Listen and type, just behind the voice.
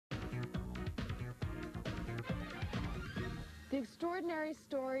The extraordinary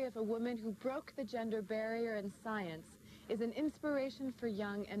story of a woman who broke the gender barrier in science is an inspiration for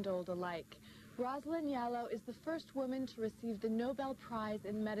young and old alike. Rosalyn Yalow is the first woman to receive the Nobel Prize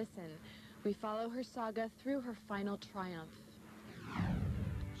in medicine. We follow her saga through her final triumph.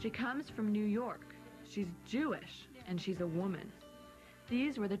 She comes from New York. She's Jewish, and she's a woman.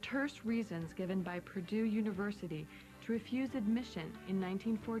 These were the terse reasons given by Purdue University to refuse admission in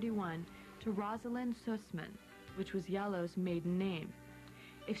 1941 to Rosalyn Sussman, which was Yalow's maiden name.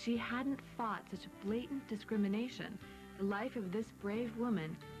 If she hadn't fought such blatant discrimination, the life of this brave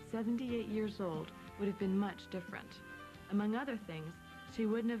woman, 78 years old, would have been much different. Among other things, she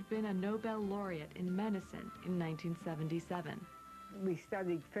wouldn't have been a Nobel laureate in medicine in 1977. We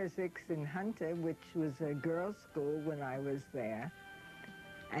studied physics in Hunter, which was a girls' school when I was there.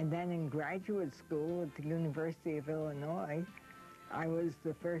 And then in graduate school at the University of Illinois, I was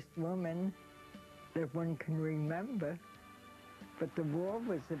the first woman that one can remember. But the war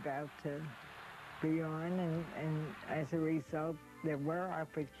was about to be on, and as a result, there were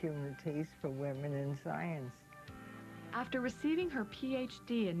opportunities for women in science. After receiving her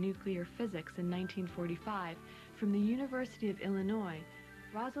PhD in nuclear physics in 1945 from the University of Illinois,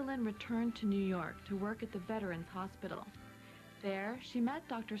 Rosalyn returned to New York to work at the Veterans Hospital. There, she met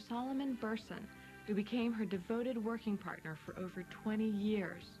Dr. Solomon Burson, who became her devoted working partner for over 20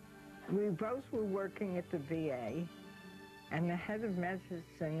 years. We both were working at the VA, and the head of medicine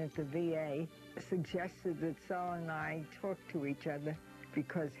at the VA suggested that Sol and I talk to each other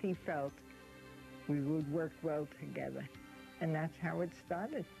because he felt we would work well together. And that's how it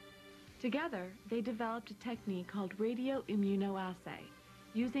started. Together, they developed a technique called radioimmunoassay,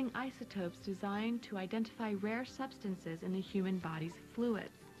 using isotopes designed to identify rare substances in the human body's fluids.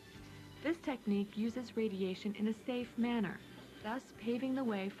 This technique uses radiation in a safe manner, thus paving the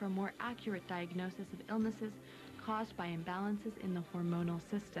way for a more accurate diagnosis of illnesses caused by imbalances in the hormonal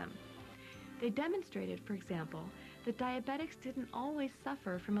system. They demonstrated, for example, that diabetics didn't always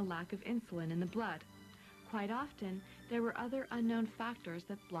suffer from a lack of insulin in the blood. Quite often, there were other unknown factors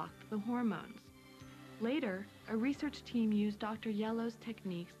that blocked the hormones. Later, a research team used Dr. Yalow's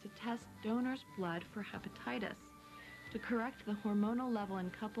techniques to test donors' blood for hepatitis, to correct the hormonal level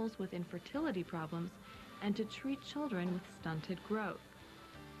in couples with infertility problems, and to treat children with stunted growth.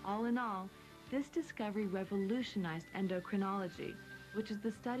 All in all, this discovery revolutionized endocrinology, which is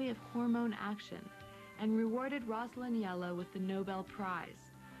the study of hormone action, and rewarded Rosalyn Yalow with the Nobel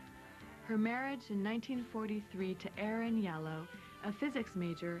Prize. Her marriage in 1943 to Aaron Yalow, a physics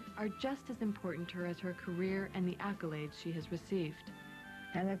major, are just as important to her as her career and the accolades she has received.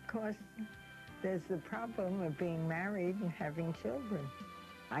 And of course, there's the problem of being married and having children.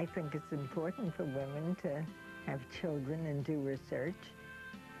 I think it's important for women to have children and do research,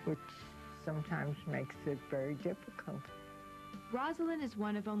 which sometimes makes it very difficult. Rosalyn is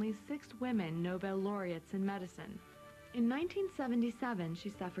one of only 6 women Nobel laureates in medicine. In 1977, she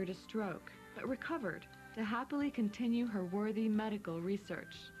suffered a stroke, but recovered to happily continue her worthy medical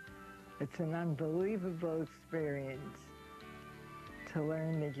research. It's an unbelievable experience to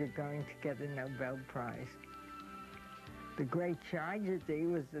learn that you're going to get a Nobel Prize. The great tragedy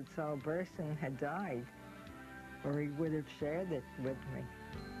was that Sol Burson had died, or he would have shared it with me.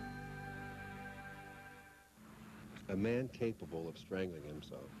 A man capable of strangling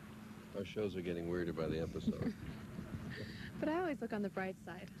himself. Our shows are getting weirder by the episode. But I always look on the bright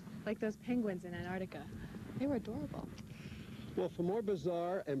side, like those penguins in Antarctica. They were adorable. Well, for more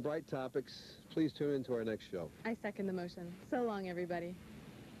bizarre and bright topics, please tune in to our next show. I second the motion. So long, everybody.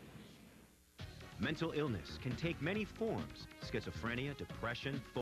 Mental illness can take many forms: schizophrenia, depression,